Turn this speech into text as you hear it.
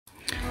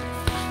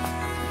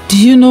Do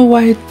you know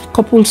why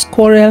couples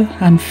quarrel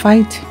and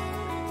fight?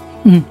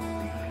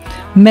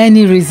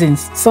 Many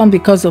reasons. Some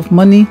because of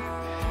money,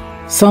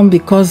 some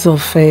because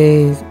of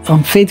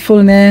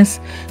unfaithfulness.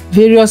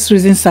 Various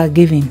reasons are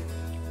given.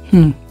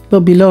 But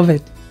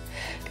beloved,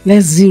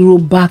 let's zero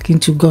back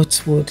into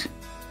God's word.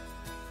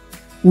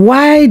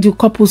 Why do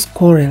couples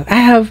quarrel? I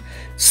have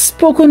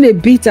spoken a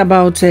bit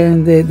about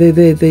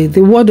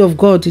the word of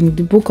God in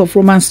the book of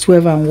Romans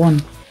 12 and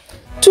 1.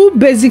 Two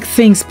basic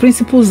things,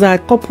 principles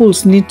that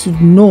couples need to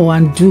know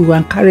and do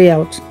and carry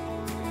out.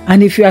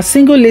 And if you are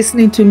single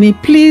listening to me,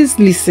 please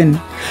listen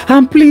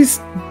and please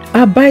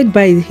abide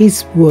by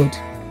his word.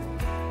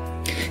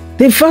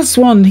 The first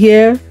one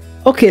here,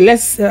 okay,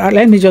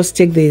 let me just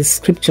take the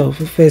scripture,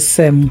 verse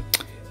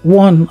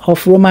 1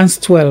 of Romans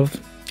 12.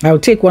 I'll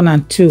take 1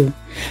 and 2.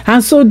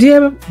 And so,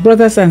 dear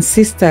brothers and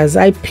sisters,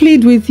 I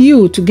plead with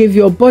you to give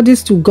your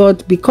bodies to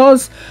God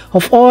because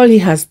of all he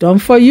has done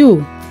for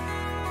you.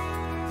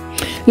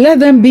 Let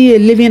them be a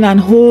living and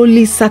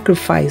holy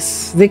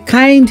sacrifice, the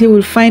kind he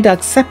will find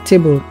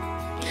acceptable.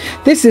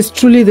 This is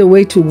truly the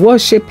way to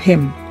worship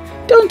him.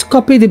 Don't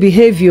copy the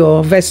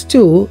behavior, verse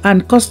 2,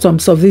 and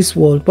customs of this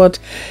world, but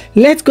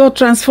let God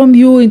transform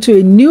you into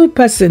a new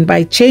person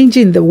by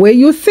changing the way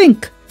you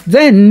think.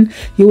 Then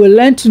you will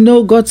learn to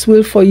know God's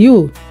will for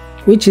you,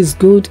 which is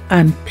good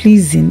and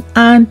pleasing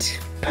and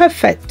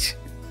perfect.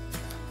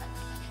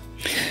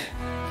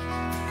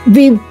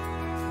 The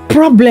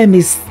problem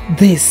is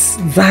this,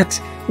 that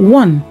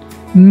one,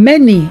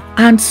 many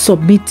aren't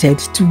submitted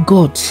to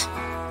God.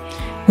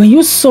 When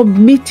you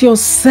submit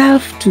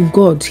yourself to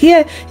God,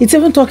 here it's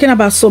even talking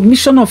about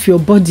submission of your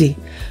body,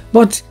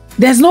 but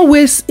there's no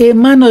way a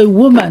man or a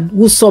woman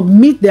will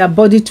submit their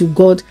body to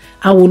God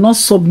and will not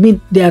submit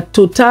their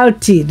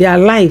totality, their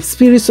life,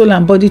 spirit, soul,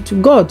 and body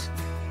to God.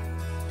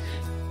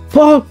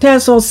 Paul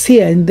tells us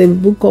here in the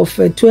book of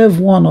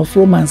 12:1 of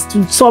Romans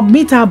to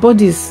submit our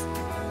bodies.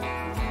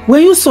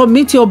 When you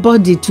submit your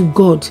body to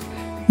God,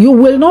 you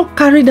will not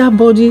carry that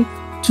body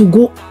to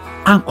go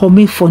and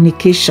commit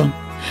fornication.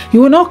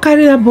 You will not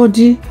carry that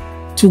body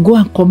to go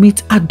and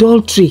commit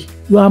adultery.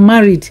 You are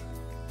married.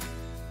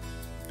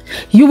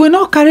 You will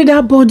not carry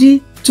that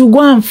body to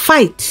go and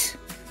fight.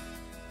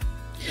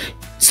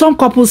 Some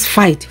couples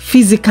fight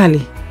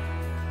physically,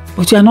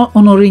 but you are not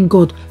honoring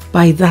God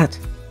by that.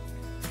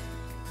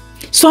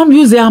 Some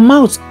use their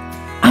mouth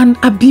and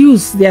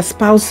abuse their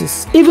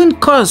spouses, even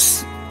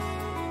curse.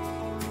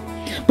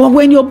 But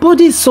when your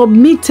body is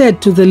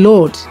submitted to the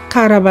Lord,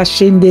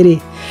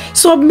 Karabashendere,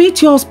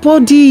 submit your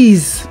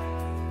bodies,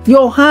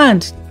 your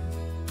hand.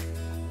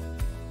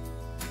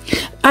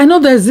 I know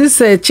there's this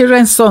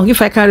children's song,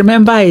 if I can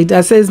remember it,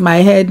 that says, my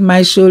head,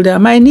 my shoulder,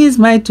 my knees,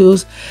 my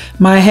toes,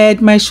 my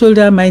head, my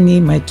shoulder, my knee,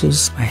 my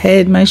toes, my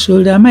head, my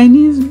shoulder, my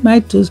knees, my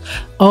toes,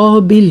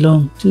 all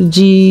belong to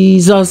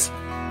Jesus.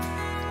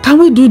 Can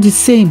we do the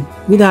same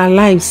with our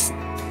lives?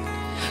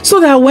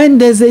 So that when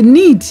there's a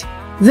need,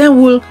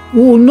 then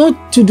we'll know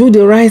to do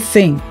the right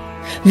thing.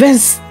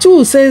 Verse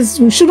 2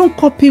 says, we shouldn't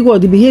copy what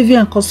the behavior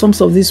and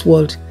customs of this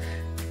world.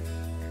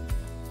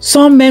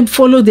 Some men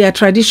follow their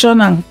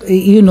tradition and,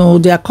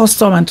 their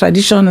custom and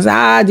traditions.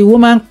 The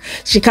woman,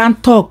 she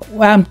can't talk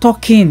while I'm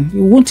talking.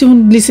 You won't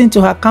even listen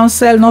to her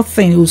counsel,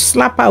 nothing. You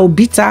slap her or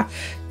beat her,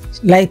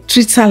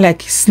 treats her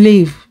like a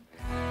slave.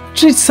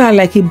 Treats her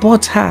like he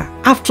bought her.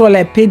 After all,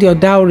 I paid your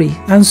dowry.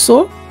 And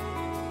so,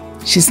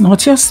 she's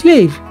not your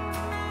slave.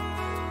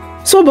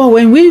 So, but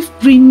when we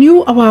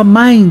renew our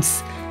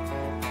minds,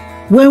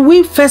 when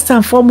we first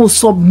and foremost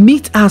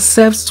submit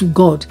ourselves to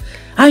God,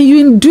 and you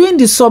in doing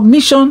the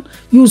submission,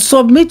 you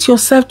submit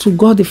yourself to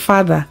God the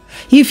Father.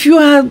 If you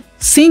are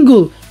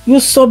single,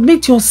 you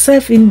submit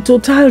yourself in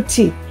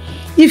totality.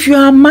 If you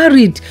are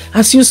married,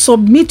 as you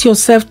submit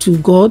yourself to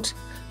God,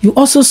 you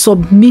also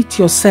submit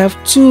yourself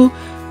to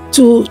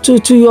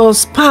your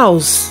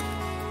spouse.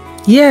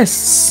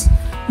 Yes,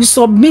 you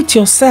submit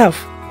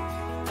yourself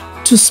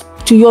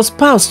to your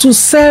spouse, to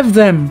serve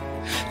them,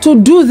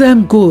 to do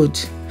them good,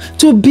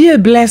 to be a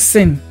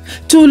blessing,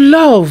 to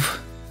love,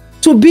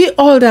 to be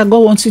all that God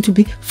wants you to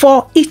be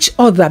for each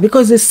other,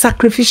 because it's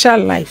sacrificial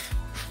life.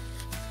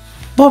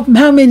 But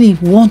how many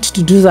want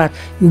to do that?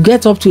 You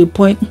get up to a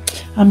point,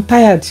 I'm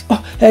tired.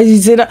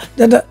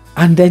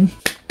 And then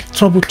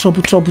trouble.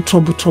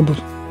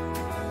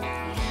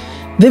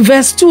 The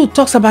verse 2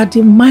 talks about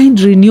the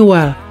mind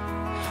renewal.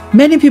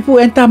 Many people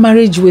enter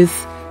marriage with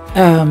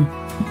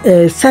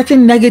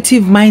certain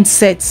negative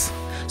mindsets.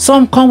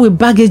 Some come with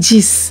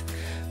baggages.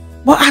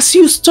 But as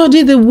you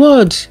study the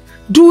word,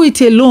 do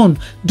it alone,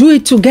 do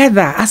it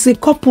together as a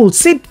couple,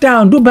 sit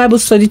down, do Bible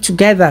study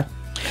together.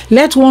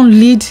 Let one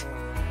lead,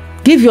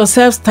 give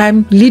yourselves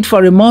time, lead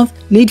for a month,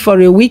 lead for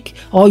a week,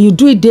 or you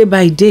do it day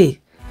by day.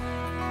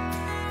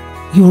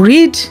 You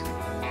read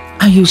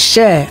and you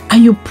share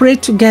and you pray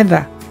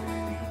together.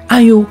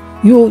 And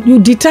you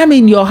determine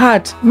in your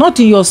heart, not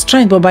in your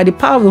strength, but by the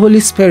power of the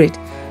Holy Spirit,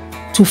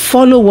 to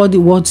follow what the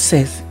word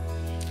says.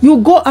 You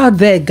go out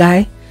there,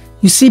 guy,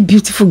 you see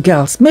beautiful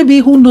girls. Maybe,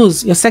 who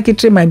knows, your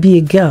secretary might be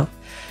a girl.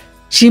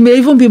 She may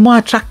even be more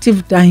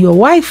attractive than your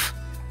wife.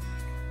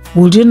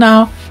 Would you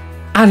now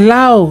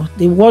allow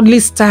the worldly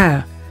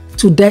style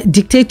to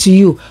dictate to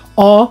you,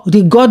 or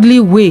the godly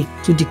way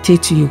to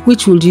dictate to you?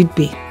 Which will it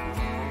be?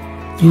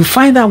 You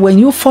find that when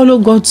you follow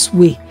God's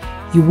way,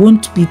 you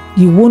won't,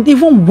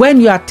 even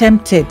when you are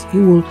tempted,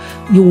 you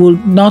will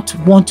not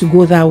want to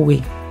go that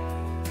way.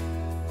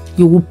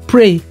 You will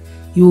pray.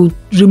 You will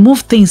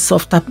remove things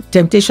of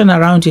temptation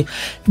around you.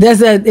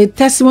 There's a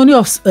testimony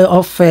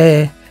of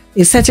a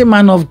certain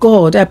man of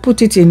God. I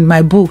put it in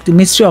my book, The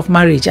Mystery of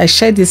Marriage. I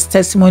shared this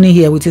testimony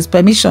here with his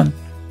permission.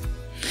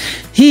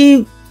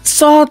 He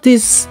saw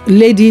this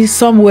lady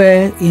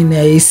somewhere in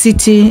a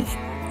city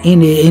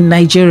in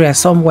Nigeria,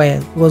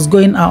 somewhere, was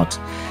going out,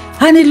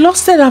 and he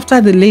lusted after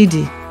the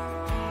lady.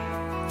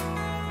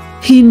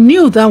 He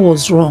knew that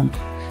was wrong.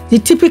 The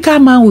typical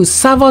man will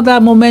savor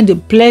that moment, the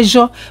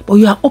pleasure, but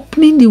you are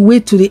opening the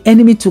way to the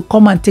enemy to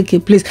come and take a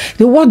place.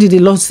 What did the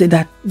Lord say?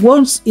 That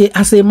once,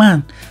 as a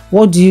man,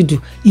 what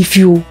do? If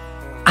you,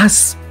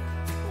 as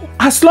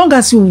long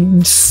as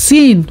you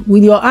sin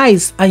with your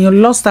eyes and you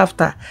lust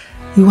after,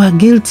 you are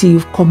guilty.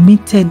 You've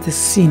committed the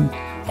sin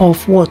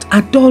of what?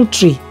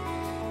 Adultery.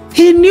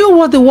 He knew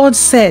what the word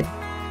said.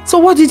 So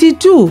what did he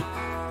do?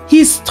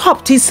 He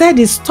stopped. He said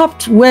he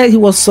stopped where he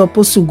was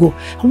supposed to go,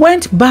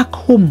 went back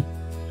home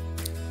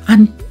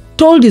and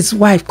told his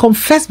wife,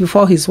 confessed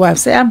before his wife,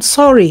 say, I'm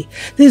sorry,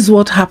 this is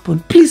what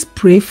happened. Please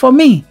pray for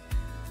me.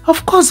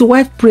 Of course, the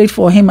wife prayed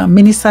for him and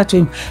ministered to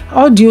him.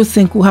 How do you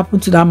think will happen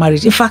to that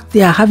marriage? In fact,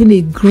 they are having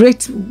a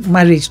great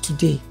marriage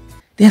today.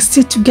 They are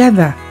still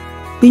together,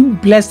 being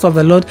blessed of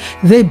the Lord.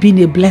 They've been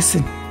a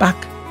blessing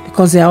back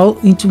because they are all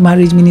into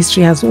marriage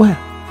ministry as well.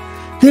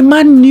 The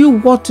man knew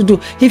what to do.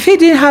 If he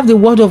didn't have the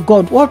word of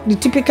God, what the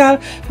typical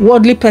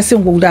worldly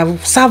person would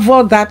have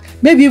savored that,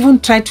 maybe even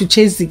tried to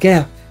chase the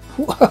girl.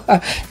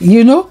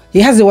 You know,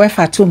 he has a wife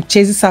at home,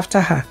 chases after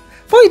her.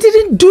 But he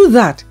didn't do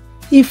that.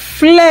 He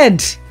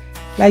fled,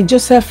 like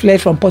Joseph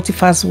fled from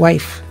Potiphar's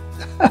wife.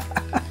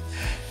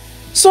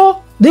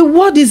 So the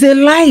word is a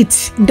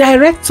light,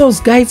 directs us,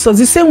 guides us.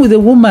 The same with a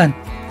woman.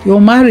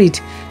 You're married,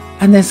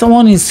 and then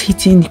someone is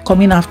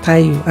coming after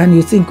you, and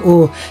you think,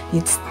 oh,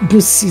 it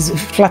boosts, it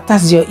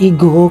flatters your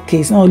ego. Okay,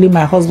 it's not only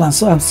my husband,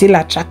 so I'm still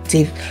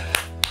attractive.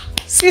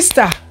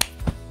 Sister,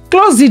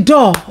 close the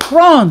door,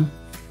 run,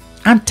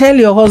 and tell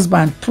your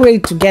husband, pray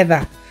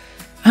together.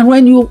 And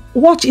when you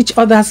watch each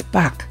other's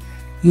back,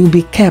 you'll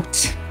be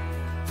kept.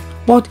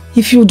 But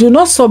if you do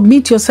not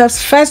submit yourselves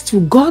first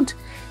to God,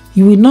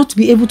 you will not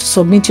be able to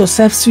submit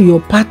yourselves to your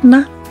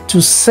partner,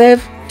 to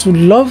serve, to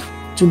love,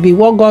 to be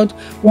what God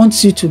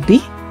wants you to be.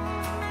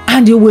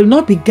 And you will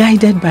not be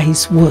guided by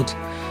his word.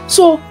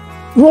 So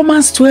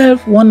Romans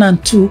 12, 1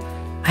 and 2,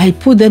 I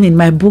put them in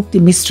my book, The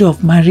Mystery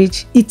of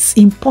Marriage. It's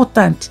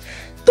important.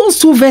 Those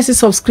two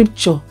verses of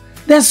scripture,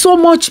 there's so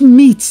much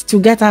meat to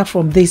get out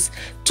from this.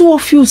 Two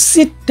of you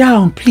sit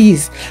down,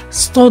 please.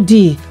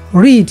 Study,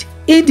 read,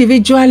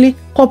 individually,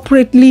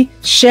 corporately,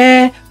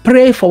 share,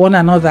 pray for one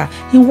another.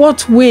 In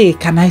what way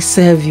can I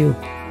serve you?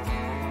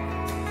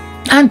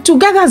 And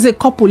together as a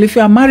couple, if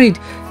you are married,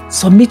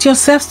 submit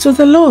yourselves to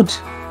the Lord.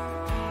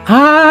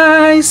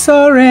 I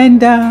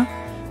surrender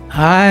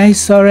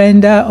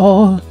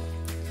all.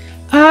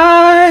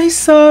 I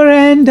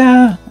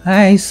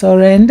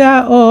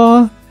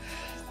surrender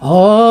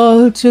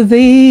all to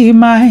thee,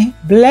 my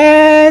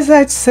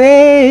blessed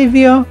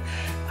Savior.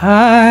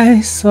 I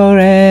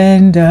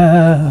surrender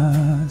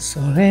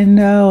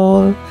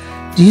all.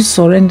 Do you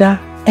surrender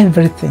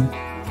everything?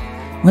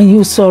 When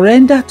you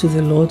surrender to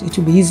the Lord, it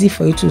will be easy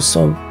for you to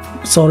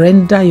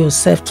surrender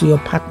yourself to your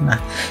partner.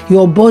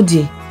 Your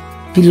body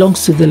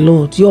belongs to the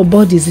Lord. Your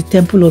body is the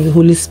temple of the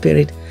Holy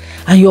Spirit.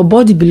 And your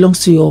body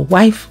belongs to your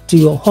wife, to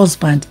your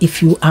husband,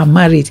 if you are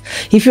married.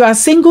 If you are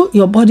single,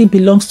 your body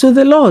belongs to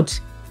the Lord.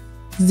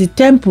 It's the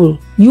temple.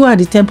 You are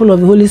the temple of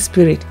the Holy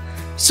Spirit.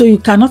 So you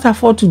cannot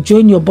afford to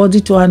join your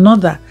body to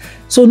another.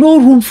 So no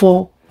room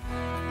for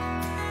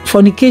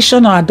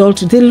fornication or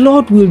adultery. The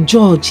Lord will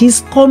judge.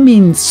 He's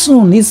coming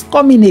soon. He's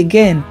coming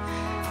again.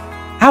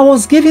 I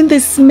was giving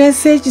this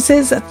message. It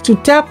says to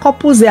tell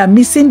couples they are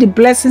missing the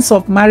blessings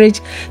of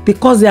marriage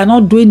because they are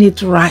not doing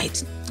it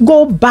right.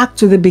 Go back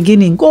to the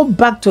beginning. Go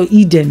back to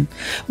Eden.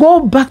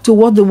 Go back to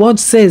what the word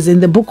says in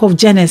the book of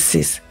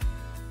Genesis.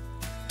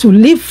 To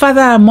leave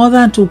father and mother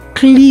and to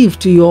cleave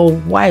to your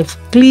wife.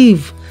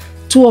 Cleave.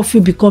 Two of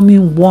you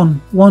becoming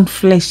one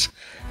flesh.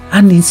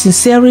 And in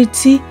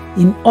sincerity,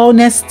 in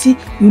honesty,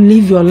 you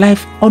live your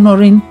life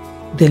honoring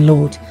the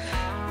Lord.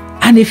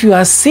 And if you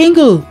are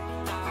single,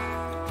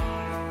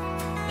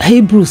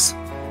 Hebrews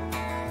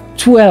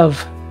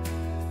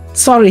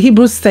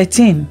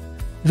 13,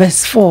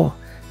 verse 4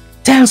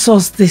 tells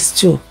us this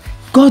too.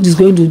 God is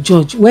going to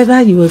judge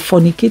whether you are a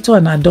fornicator or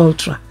an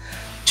adulterer.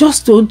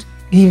 Just don't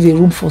give the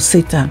room for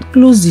Satan.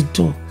 Close the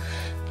door.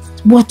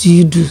 What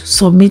do?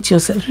 Submit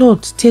yourself.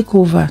 Lord, take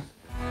over.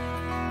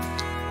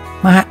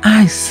 My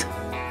eyes,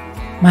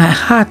 my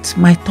heart,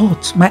 my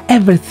thoughts, my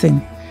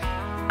everything.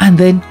 and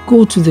then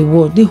go to the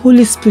word. The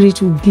Holy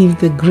Spirit will give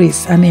the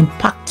grace and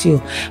impact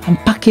you and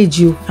package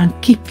you and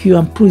keep you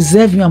and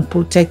preserve you and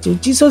protect you.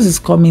 Jesus is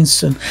coming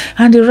soon.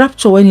 And the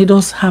rapture, when it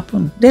does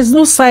happen, there's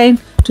no sign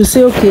to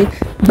say, okay,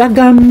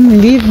 bagam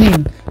in the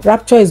evening,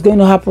 rapture is going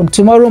to happen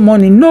tomorrow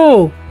morning.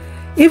 No.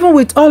 Even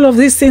with all of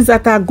these things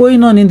that are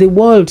going on in the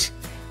world,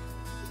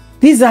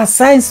 these are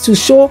signs to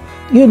show,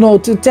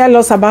 to tell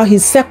us about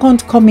his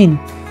second coming.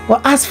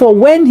 But as for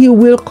when he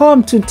will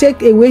come to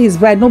take away his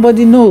bride,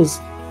 nobody knows.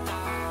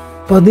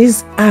 But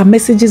these are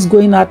messages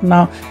going out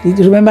now.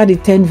 Remember the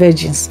 10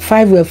 virgins.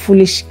 5 were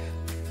foolish,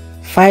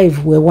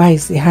 5 were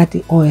wise. They had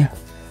the oil.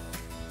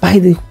 By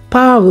the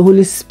power of the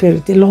Holy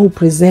Spirit, the Lord will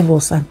preserve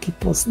us and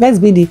keep us. Let's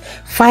be the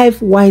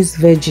 5 wise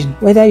virgins.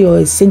 Whether you're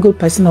a single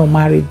person or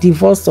married,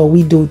 divorced or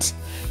widowed,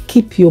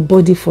 keep your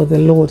body for the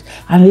Lord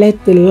and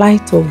let the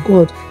light of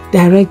God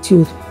direct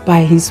you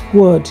by his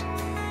word.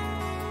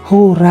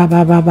 Oh,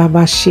 Rabba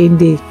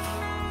Shende.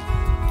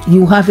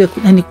 You have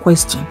any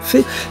question,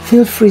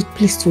 feel free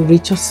please to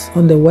reach us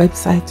on the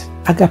website,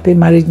 Agape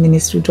Marriage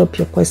Ministry. Drop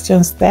your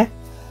questions there.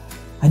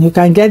 And you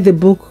can get the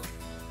book,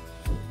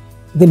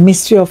 The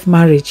Mystery of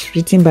Marriage,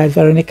 written by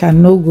Veronica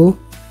Nogo,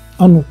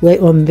 on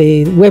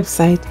the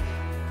website,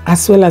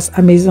 as well as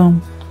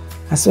Amazon,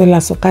 as well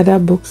as Okada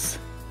Books.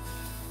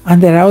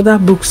 And there are other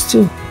books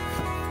too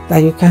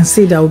that you can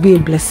see that will be a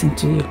blessing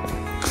to you.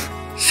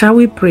 Shall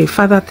we pray?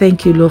 Father,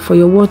 thank you, Lord, for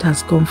your word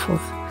has gone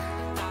forth.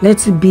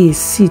 Let it be a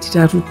seed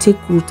that will take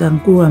root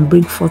and go and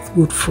bring forth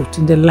good fruit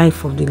in the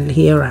life of the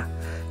hearer.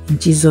 In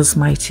Jesus'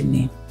 mighty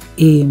name,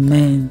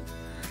 amen.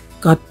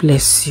 God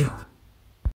bless you.